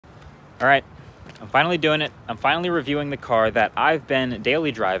All right, I'm finally doing it. I'm finally reviewing the car that I've been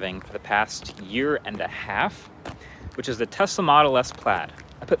daily driving for the past year and a half, which is the Tesla Model S Plaid.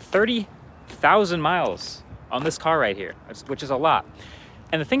 I put 30,000 miles on this car right here, which is a lot.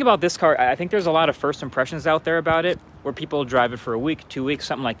 And the thing about this car, I think there's a lot of first impressions out there about it, where people drive it for a week, 2 weeks,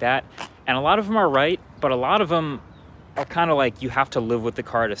 something like that. And a lot of them are right, but a lot of them are kind of like you have to live with the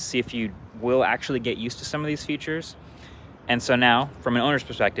car to see if you will actually get used to some of these features. And so now, from an owner's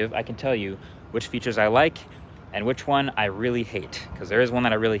perspective, I can tell you which features I like and which one I really hate, because there is one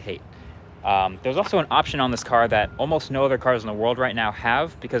that I really hate. There's also an option on this car that almost no other cars in the world right now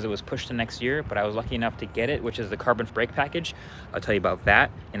have, because it was pushed to next year, but I was lucky enough to get it, which is the carbon brake package. I'll tell you about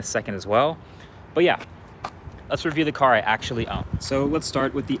that in a second as well. But yeah, let's review the car I actually own. So let's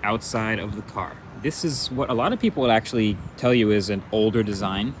start with the outside of the car. This is what a lot of people would actually tell you is an older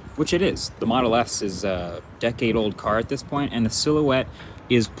design, which it is. The Model S is a decade-old car at this point, and the silhouette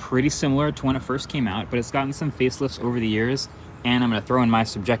is pretty similar to when it first came out, but it's gotten some facelifts over the years, and I'm gonna throw in my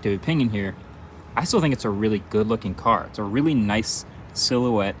subjective opinion here. I still think it's a really good-looking car. It's a really nice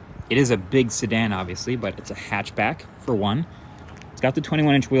silhouette. It is a big sedan, obviously, but it's a hatchback, for one. It's got the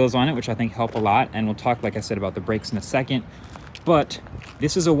 21-inch wheels on it, which I think help a lot, and we'll talk, like I said, about the brakes in a second. But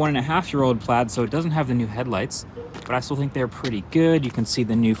this is a 1.5-year-old Plaid, so it doesn't have the new headlights, but I still think they're pretty good. You can see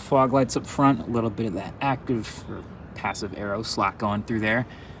the new fog lights up front, a little bit of that active or passive aero slack going through there.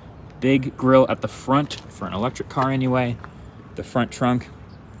 Big grille at the front for an electric car anyway. The front trunk.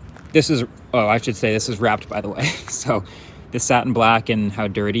 This is, oh, I should say this is wrapped, by the way. So the satin black and how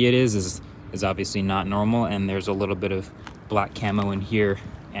dirty it is obviously not normal, and there's a little bit of black camo in here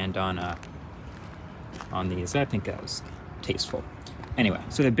and on these. I think that was tasteful. Anyway,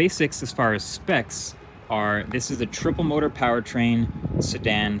 so the basics as far as specs are, this is a triple motor powertrain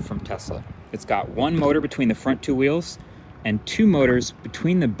sedan from Tesla. It's got one motor between the front two wheels and two motors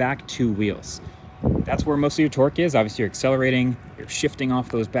between the back two wheels. That's where most of your torque is. Obviously you're accelerating, you're shifting off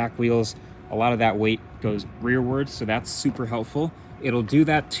those back wheels. A lot of that weight goes rearward, so that's super helpful. It'll do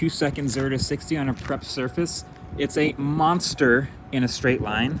that 2 seconds 0 to 60 on a prep surface. It's a monster in a straight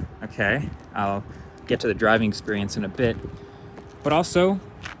line, okay? I'll get to the driving experience in a bit. But also,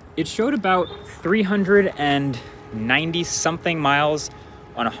 it showed about 390 something miles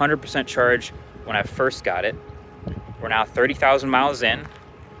on 100% charge when I first got it. We're now 30,000 miles in,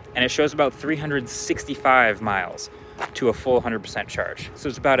 and it shows about 365 miles to a full 100% charge. So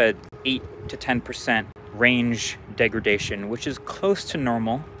it's about a 8 to 10% range degradation, which is close to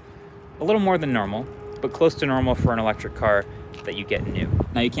normal, a little more than normal, but close to normal for an electric car that you get new.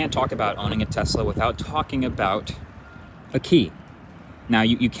 Now, you can't talk about owning a Tesla without talking about a key. Now,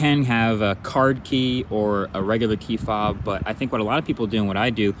 you can have a card key or a regular key fob, but I think what a lot of people do and what I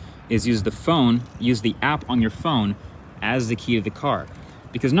do is use the phone, use the app on your phone as the key to the car.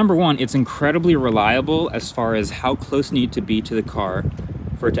 Because number one, it's incredibly reliable as far as how close you need to be to the car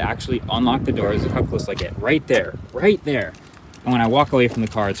for it to actually unlock the doors. Look how close I get, right there, right there. And when I walk away from the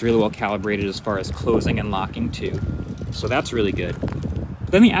car, it's really well calibrated as far as closing and locking too. So that's really good.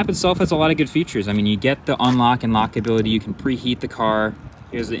 But then the app itself has a lot of good features. I mean, you get the unlock and lock ability. You can preheat the car.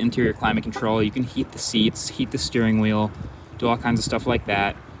 Here's the interior climate control. You can heat the seats, heat the steering wheel, do all kinds of stuff like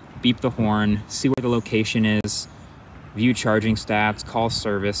that. Beep the horn, see where the location is, view charging stats, call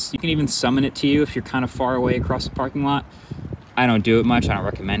service. You can even summon it to you if you're kind of far away across the parking lot. I don't do it much, I don't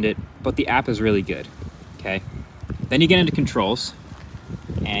recommend it, but the app is really good, okay? Then you get into controls,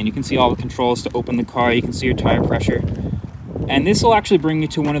 and you can see all the controls to open the car. You can see your tire pressure. And this will actually bring you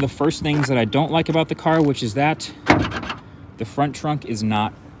to one of the first things that I don't like about the car, which is that the front trunk is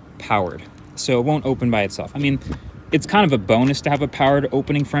not powered. So it won't open by itself. I mean, it's kind of a bonus to have a powered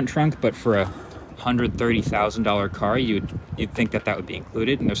opening front trunk, but for a $130,000 car, you'd think that would be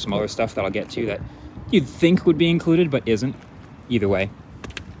included. And there's some other stuff that I'll get to that you'd think would be included, but isn't. Either way,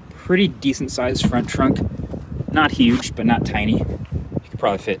 pretty decent sized front trunk. Not huge, but not tiny. You could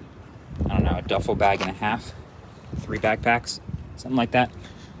probably fit, I don't know, a duffel bag and a half, 3 backpacks, something like that.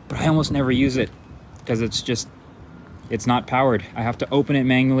 But I almost never use it because it's not powered. I have to open it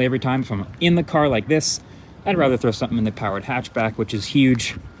manually every time. If I'm in the car like this, I'd rather throw something in the powered hatchback, which is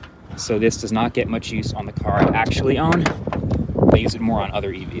huge. So this does not get much use on the car I actually own. I use it more on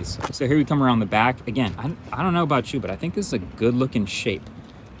other EVs. So here we come around the back. Again, I don't know about you, but I think this is a good looking shape.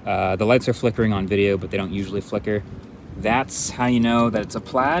 The lights are flickering on video, but they don't usually flicker. That's how you know that it's a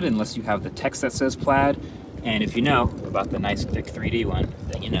Plaid, unless you have the text that says Plaid. And if you know about the nice thick 3D one,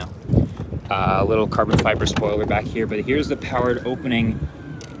 then you know. A little carbon fiber spoiler back here, but here's the powered opening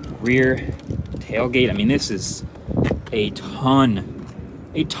rear tailgate. I mean, this is a ton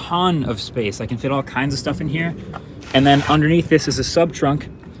of space. I can fit all kinds of stuff in here. And then underneath this is a sub trunk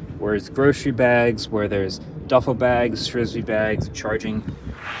where there's grocery bags, where there's duffel bags, frisbee bags, charging.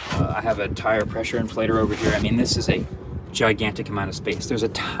 I have a tire pressure inflator over here. I mean, this is a gigantic amount of space. There's a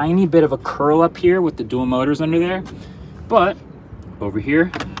tiny bit of a curl up here with the dual motors under there, but over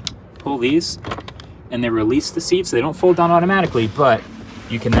here, pull these and they release the seats. They don't fold down automatically, but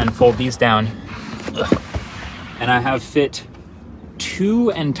you can then fold these down. And I have fit 2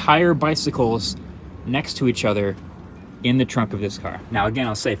 entire bicycles next to each other in the trunk of this car. Now again,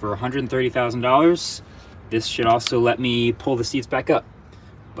 I'll say for $130,000, this should also let me pull the seats back up,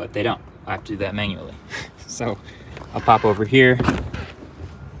 but they don't. I have to do that manually. So I'll pop over here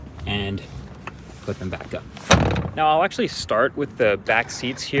and put them back up. Now I'll actually start with the back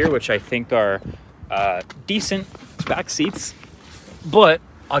seats here, which I think are decent back seats, but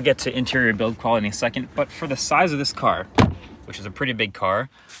I'll get to interior build quality in a second. But for the size of this car, which is a pretty big car,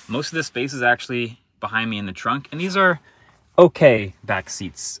 most of the space is actually behind me in the trunk, and these are okay back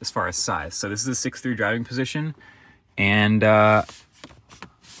seats as far as size. So this is a 6'3" driving position, and I'm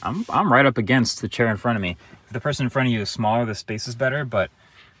right up against the chair in front of me. If the person in front of you is smaller, the space is better, but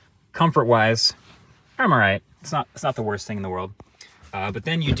comfort-wise, I'm all right. It's not the worst thing in the world. But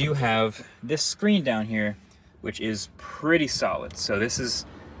then you do have this screen down here, which is pretty solid. So this is,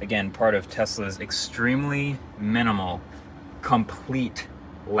 again, part of Tesla's extremely minimal, complete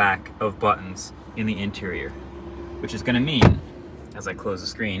lack of buttons in the interior, which is going to mean, as I close the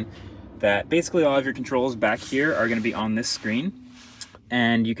screen, that basically all of your controls back here are going to be on this screen,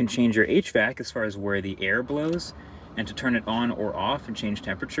 and you can change your HVAC as far as where the air blows, and to turn it on or off and change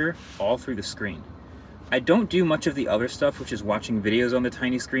temperature all through the screen. I don't do much of the other stuff, which is watching videos on the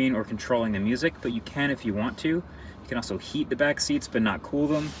tiny screen or controlling the music, but you can if you want to. You can also heat the back seats but not cool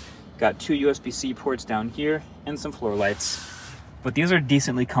them. Got 2 USB-C ports down here and some floor lights. But these are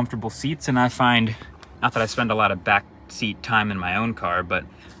decently comfortable seats, and I find, not that I spend a lot of back seat time in my own car, but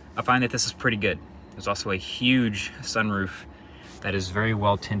I find that this is pretty good. There's also a huge sunroof that is very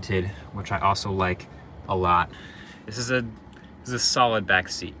well tinted, which I also like a lot. This is a solid back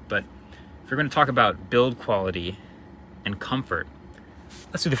seat, but if we're going to talk about build quality and comfort,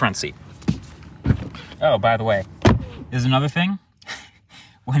 let's do the front seat. Oh, by the way, there's another thing.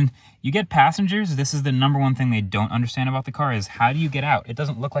 When you get passengers, this is the #1 thing they don't understand about the car is how do you get out? It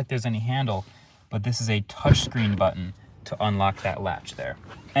doesn't look like there's any handle, but this is a touchscreen button to unlock that latch there.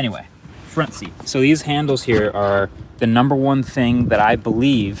 Anyway, front seat. So these handles here are the #1 thing that I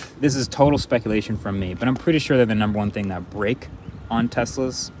believe, this is total speculation from me, but I'm pretty sure they're the #1 thing that break on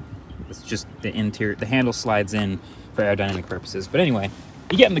Teslas. It's just the interior, the handle slides in for aerodynamic purposes. But anyway,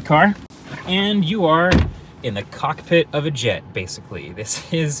 you get in the car and you are in the cockpit of a jet, basically.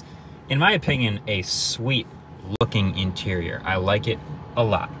 This is, in my opinion, a sweet looking interior. I like it a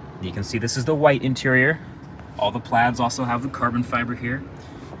lot. You can see this is the white interior. All the plaids also have the carbon fiber here.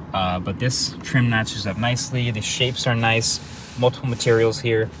 But this trim matches up nicely. The shapes are nice, multiple materials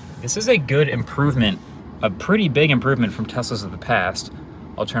here. This is a good improvement, a pretty big improvement from Teslas of the past.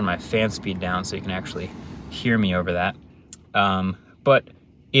 I'll turn my fan speed down so you can actually hear me over that. But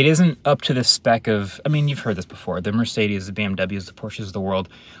it isn't up to the spec of, I mean, you've heard this before, the Mercedes, the BMWs, the Porsches of the world,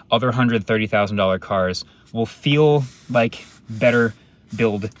 other $130,000 cars will feel like better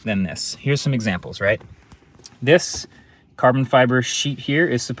build than this. Here's some examples, right? This carbon fiber sheet here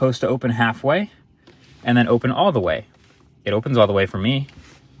is supposed to open halfway and then open all the way. It opens all the way for me,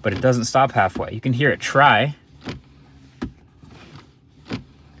 but it doesn't stop halfway. You can hear it try,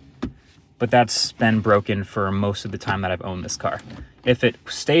 but that's been broken for most of the time that I've owned this car. If it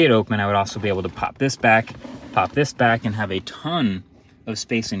stayed open, I would also be able to pop this back, and have a ton of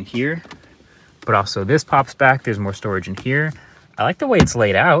space in here. But also this pops back, there's more storage in here. I like the way it's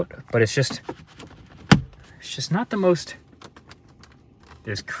laid out, but it's just not the most,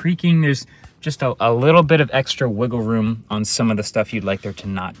 there's creaking, there's just a little bit of extra wiggle room on some of the stuff you'd like there to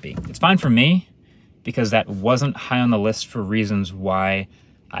not be. It's fine for me, because that wasn't high on the list for reasons why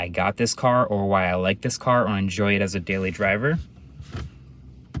I got this car or why I like this car or enjoy it as a daily driver.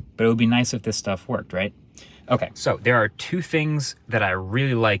 But it would be nice if this stuff worked, right? Okay, so there are 2 things that I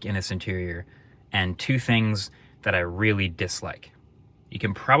really like in this interior and 2 things that I really dislike. You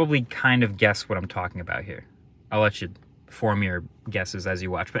can probably kind of guess what I'm talking about here. I'll let you form your guesses as you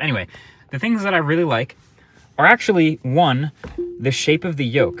watch. But anyway, the things that I really like are actually, 1, the shape of the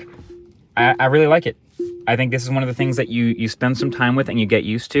yoke. I really like it. I think this is one of the things that you spend some time with and you get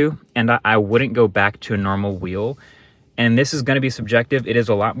used to, and I wouldn't go back to a normal wheel. And this is going to be subjective. It is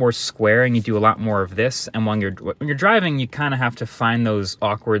a lot more square, and you do a lot more of this. And when you're driving, you kind of have to find those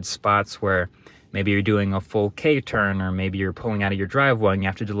awkward spots where maybe you're doing a full K turn, or maybe you're pulling out of your driveway and you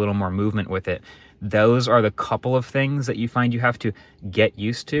have to do a little more movement with it. Those are the couple of things that you find you have to get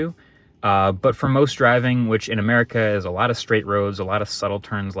used to. But for most driving, which in America is a lot of straight roads, a lot of subtle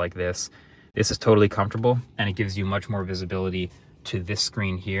turns like this is totally comfortable, and it gives you much more visibility to this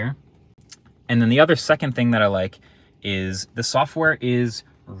screen here. And then the other second thing that I like is the software is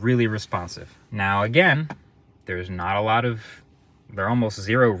really responsive. Now, again, there are almost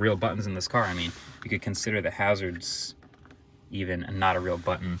 0 real buttons in this car. I mean, you could consider the hazards even not a real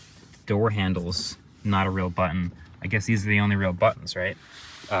button. Door handles, not a real button. I guess these are the only real buttons, right?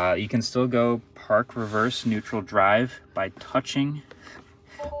 You can still go park, reverse, neutral, drive by touching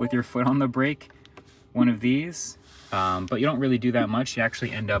with your foot on the brake, one of these. But you don't really do that much. You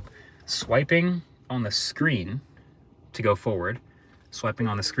actually end up swiping on the screen to go forward, swiping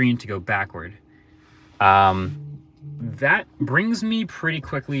on the screen to go backward. That brings me pretty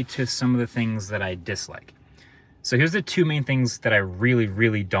quickly to some of the things that I dislike. So here's the 2 main things that I really,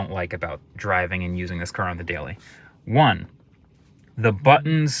 really don't like about driving and using this car on the daily. 1, the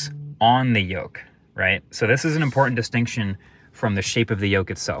buttons on the yoke, right? So this is an important distinction from the shape of the yoke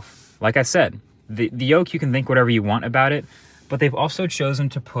itself. Like I said, the yoke, you can think whatever you want about it, but they've also chosen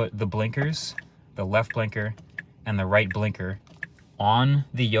to put the blinkers, the left blinker and the right blinker, on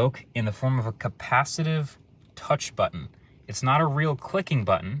the yoke in the form of a capacitive touch button. It's not a real clicking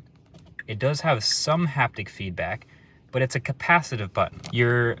button. It does have some haptic feedback, but it's a capacitive button.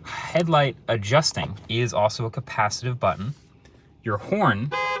 Your headlight adjusting is also a capacitive button. Your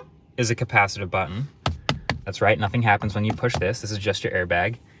horn is a capacitive button. That's right, nothing happens when you push this. This is just your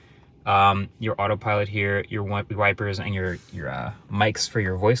airbag. Your autopilot here, your wipers, and your mics for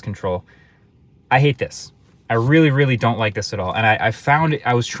your voice control. I hate this. I really, really don't like this at all. And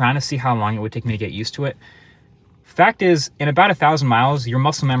I was trying to see how long it would take me to get used to it. Fact is, in about 1,000 miles, your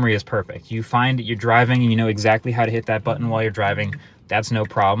muscle memory is perfect. You find that you're driving and you know exactly how to hit that button while you're driving. That's no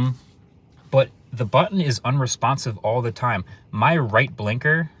problem. But the button is unresponsive all the time. My right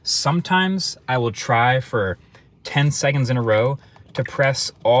blinker, sometimes I will try for 10 seconds in a row to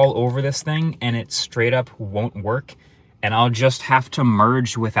press all over this thing and it straight up won't work. And I'll just have to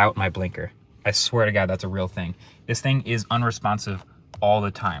merge without my blinker. I swear to God, that's a real thing. This thing is unresponsive all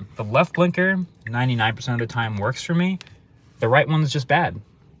the time. The left blinker, 99% of the time works for me. The right one's just bad.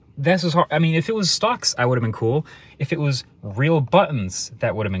 This is hard. I mean, if it was stocks, I would have been cool. If it was real buttons,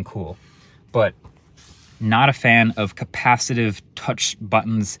 that would have been cool. But not a fan of capacitive touch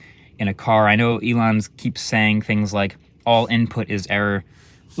buttons in a car. I know Elon keeps saying things like, all input is error.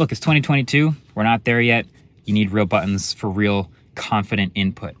 Look, it's 2022. We're not there yet. You need real buttons for real confident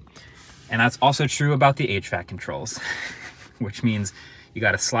input. And that's also true about the HVAC controls, which means you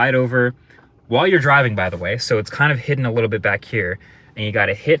got to slide over while you're driving, by the way. So it's kind of hidden a little bit back here, and you got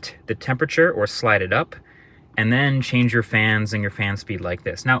to hit the temperature or slide it up and then change your fans and your fan speed like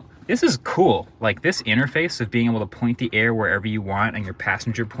this. Now, this is cool. Like this interface of being able to point the air wherever you want and your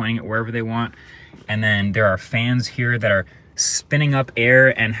passenger pointing it wherever they want. And then there are fans here that are spinning up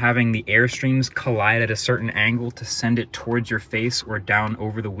air and having the air streams collide at a certain angle to send it towards your face or down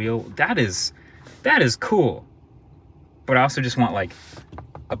over the wheel. That is cool. But I also just want like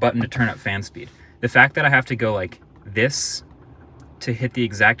a button to turn up fan speed. The fact that I have to go like this to hit the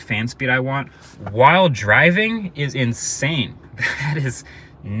exact fan speed I want while driving is insane. That is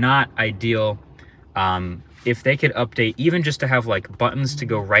not ideal. If they could update, even just to have like buttons to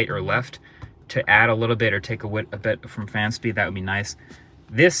go right or left to add a little bit or take a bit from fan speed, that would be nice.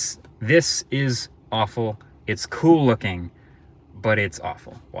 This is awful. It's cool looking, but it's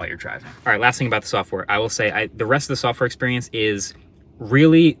awful while you're driving. All right, last thing about the software. I will say the rest of the software experience is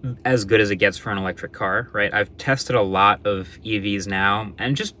really as good as it gets for an electric car, right? I've tested a lot of EVs now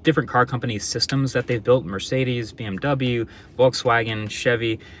and just different car companies' systems that they've built, Mercedes, BMW, Volkswagen,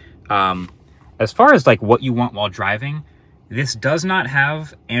 Chevy. As far as like what you want while driving, this does not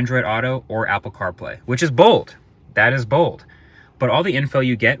have Android Auto or Apple CarPlay, which is bold. That is bold. But all the info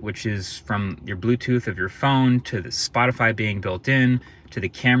you get, which is from your Bluetooth of your phone to the Spotify being built in, to the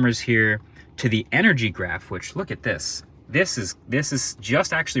cameras here, to the energy graph, which look at this. This is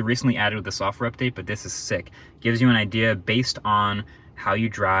just actually recently added with the software update, but this is sick. Gives you an idea based on how you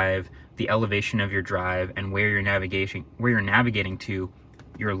drive, the elevation of your drive, and where you're navigating to,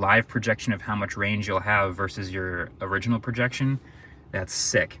 your live projection of how much range you'll have versus your original projection. That's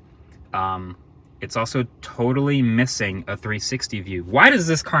sick. It's also totally missing a 360 view. Why does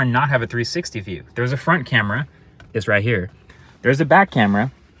this car not have a 360 view? There's a front camera, it's right here. There's a back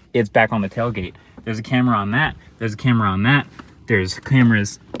camera, it's back on the tailgate. There's a camera on that, there's a camera on that. There's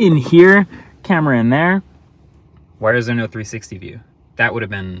cameras in here, camera in there. Why is there no 360 view? That would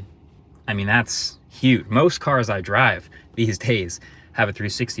have been, I mean, that's huge. Most cars I drive these days have a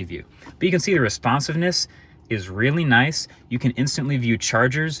 360 view. But you can see the responsiveness is really nice. You can instantly view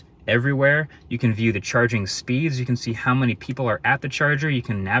chargers everywhere. You can view the charging speeds. You can see how many people are at the charger. You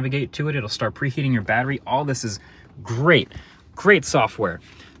can navigate to it. It'll start preheating your battery. All this is great, great software.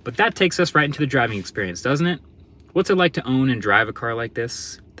 But that takes us right into the driving experience, doesn't it? What's it like to own and drive a car like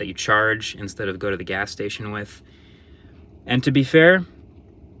this that you charge instead of go to the gas station with? And to be fair,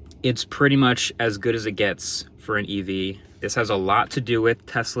 it's pretty much as good as it gets for an EV. This has a lot to do with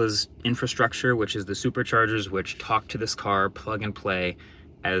Tesla's infrastructure, which is the superchargers, which talk to this car, plug and play,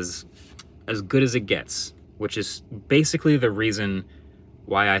 as good as it gets, which is basically the reason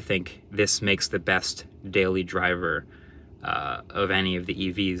why I think this makes the best daily driver of any of the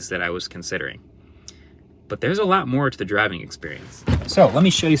EVs that I was considering. But there's a lot more to the driving experience. So let me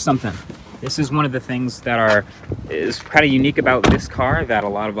show you something. This is one of the things that is kind of unique about this car that a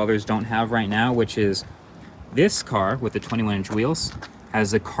lot of others don't have right now, which is this car with the 21-inch wheels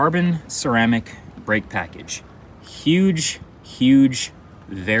has a carbon ceramic brake package. Huge, huge,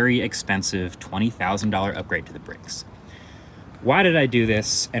 very expensive $20,000 upgrade to the brakes. Why did I do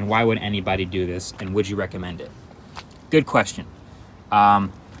this, and why would anybody do this, and would you recommend it? Good question.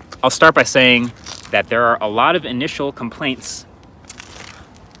 I'll start by saying that there are a lot of initial complaints,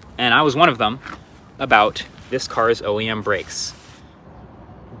 and I was one of them, about this car's OEM brakes.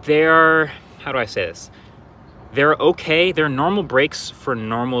 They're, how do I say this? They're okay, they're normal brakes for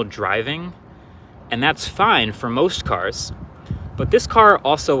normal driving, and that's fine for most cars. But this car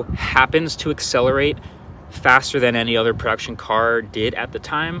also happens to accelerate faster than any other production car did at the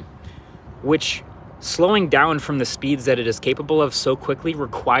time, which slowing down from the speeds that it is capable of so quickly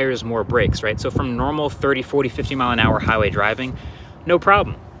requires more brakes, right? So from normal 30, 40, 50 mile an hour highway driving, no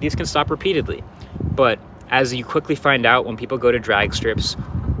problem. These can stop repeatedly. But as you quickly find out when people go to drag strips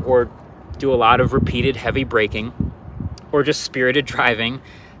or do a lot of repeated heavy braking or just spirited driving,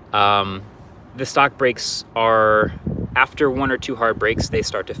 the stock brakes are, after one or two hard brakes, they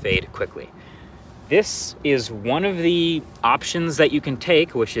start to fade quickly. This is one of the options that you can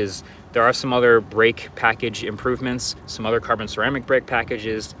take, which is there are some other brake package improvements, some other carbon ceramic brake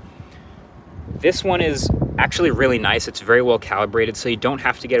packages. This one is actually really nice. It's very well calibrated, so you don't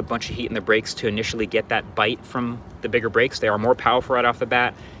have to get a bunch of heat in the brakes to initially get that bite from the bigger brakes. They are more powerful right off the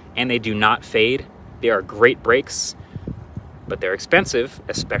bat, and they do not fade. They are great brakes, but they're expensive,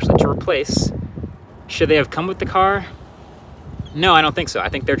 especially to replace. Should they have come with the car? No, I don't think so. I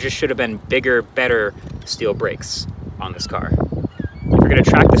think there just should have been bigger, better steel brakes on this car. If you're gonna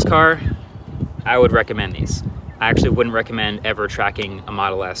track this car, I would recommend these. I actually wouldn't recommend ever tracking a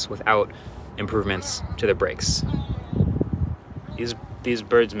Model S without improvements to the brakes. These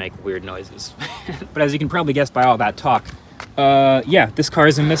birds make weird noises. But as you can probably guess by all that talk, yeah, this car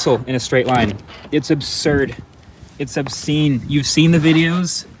is a missile in a straight line. It's absurd. It's obscene. You've seen the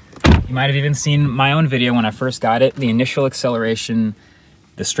videos. You might have even seen my own video when I first got it. The initial acceleration,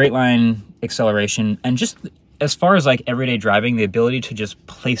 the straight line acceleration, and just as far as like everyday driving, the ability to just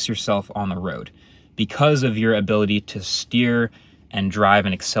place yourself on the road because of your ability to steer and drive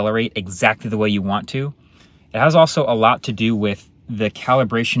and accelerate exactly the way you want to. It has also a lot to do with the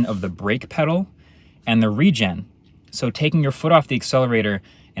calibration of the brake pedal and the regen. So taking your foot off the accelerator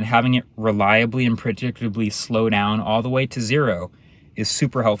and having it reliably and predictably slow down all the way to 0 is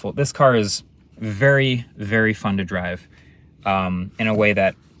super helpful. This car is very, very fun to drive in a way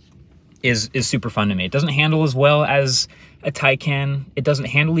that is super fun to me. It doesn't handle as well as a Taycan. It doesn't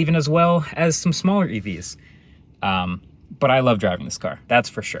handle even as well as some smaller EVs. But I love driving this car, that's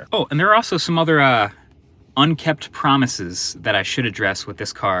for sure. Oh, and there are also some other unkept promises that I should address with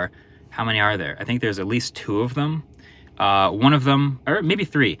this car. How many are there? I think there's at least 2 of them. One of them, or maybe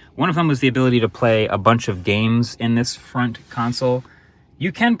 3. One of them was the ability to play a bunch of games in this front console.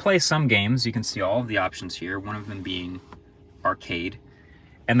 You can play some games. You can see all of the options here, one of them being arcade.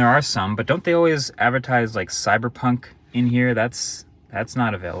 And there are some, but don't they always advertise like Cyberpunk in here? That's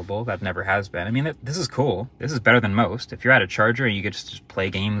not available. That never has been. I mean, this is cool. This is better than most. If you're at a charger and you get to just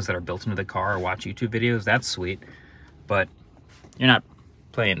play games that are built into the car or watch YouTube videos, that's sweet. But you're not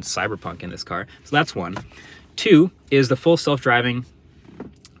playing Cyberpunk in this car. So that's one. 2 is the full self-driving.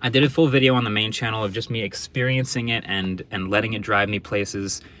 I did a full video on the main channel of just me experiencing it and letting it drive me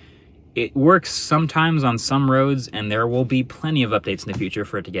places. It works sometimes on some roads, and there will be plenty of updates in the future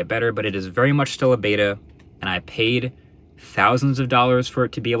for it to get better, but it is very much still a beta, and I paid thousands of dollars for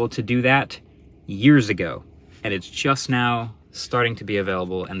it to be able to do that years ago, and it's just now starting to be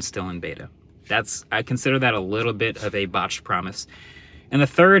available and still in beta. I consider that a little bit of a botched promise. And the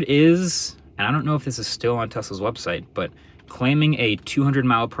third is, and I don't know if this is still on Tesla's website, but claiming a 200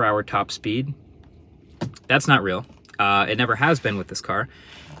 mile per hour top speed. That's not real. It never has been with this car.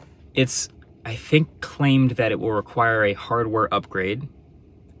 It's, I think, claimed that it will require a hardware upgrade.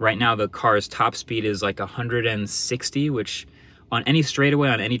 Right now, the car's top speed is like 160, which on any straightaway,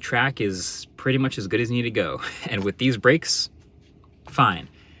 on any track, is pretty much as good as you need to go. And with these brakes, fine.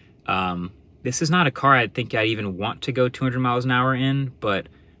 This is not a car I think I'd even want to go 200 miles an hour in, but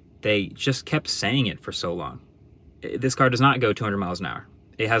they just kept saying it for so long. This car does not go 200 miles an hour.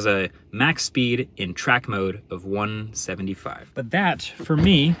 It has a max speed in track mode of 175. But that, for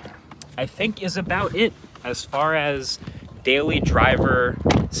me, I think is about it as far as daily driver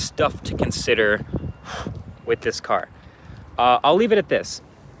stuff to consider with this car. I'll leave it at this.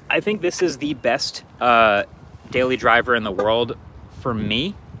 I think this is the best daily driver in the world for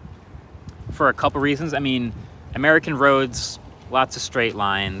me, for a couple reasons. I mean, American roads, lots of straight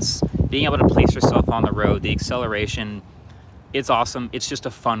lines, being able to place yourself on the road, the acceleration, it's awesome. It's just a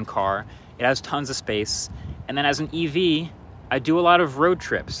fun car. It has tons of space. And then as an EV, I do a lot of road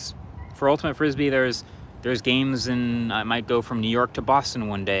trips. For Ultimate Frisbee, there's games, and I might go from New York to Boston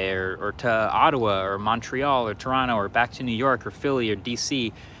one day, or to Ottawa or Montreal or Toronto, or back to New York or Philly or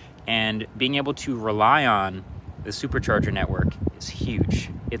DC. And being able to rely on the supercharger network is huge.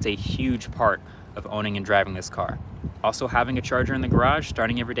 It's a huge part of owning and driving this car. Also, having a charger in the garage,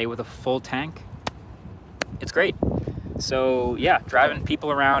 starting every day with a full tank, it's great. So yeah, driving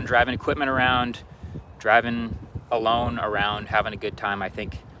people around, driving equipment around, driving alone around, having a good time. I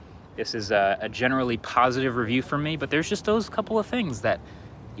think this is a generally positive review from me, but there's just those couple of things that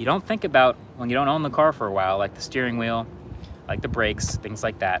you don't think about when you don't own the car for a while, like the steering wheel, like the brakes, things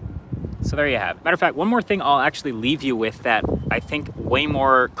like that. So there you have it. Matter of fact, one more thing I'll actually leave you with that I think way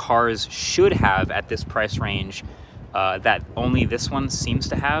more cars should have at this price range that only this one seems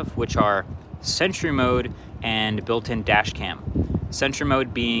to have, which are Sentry Mode and built-in dash cam. Sentry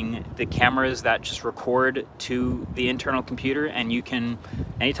Mode being the cameras that just record to the internal computer, and you can,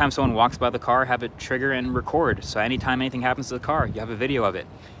 anytime someone walks by the car, have it trigger and record. So anytime anything happens to the car, you have a video of it.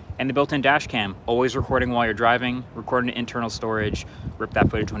 And the built-in dash cam, always recording while you're driving, recording to internal storage, rip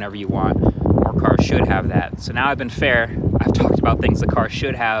that footage whenever you want. More cars should have that. So now I've been fair. I've talked about things the car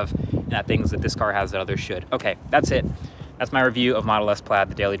should have, and not things that this car has that others should. Okay, that's it. That's my review of Model S Plaid,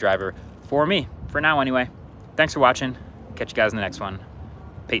 the daily driver, for me, for now anyway. Thanks for watching. Catch you guys in the next one.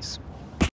 Peace.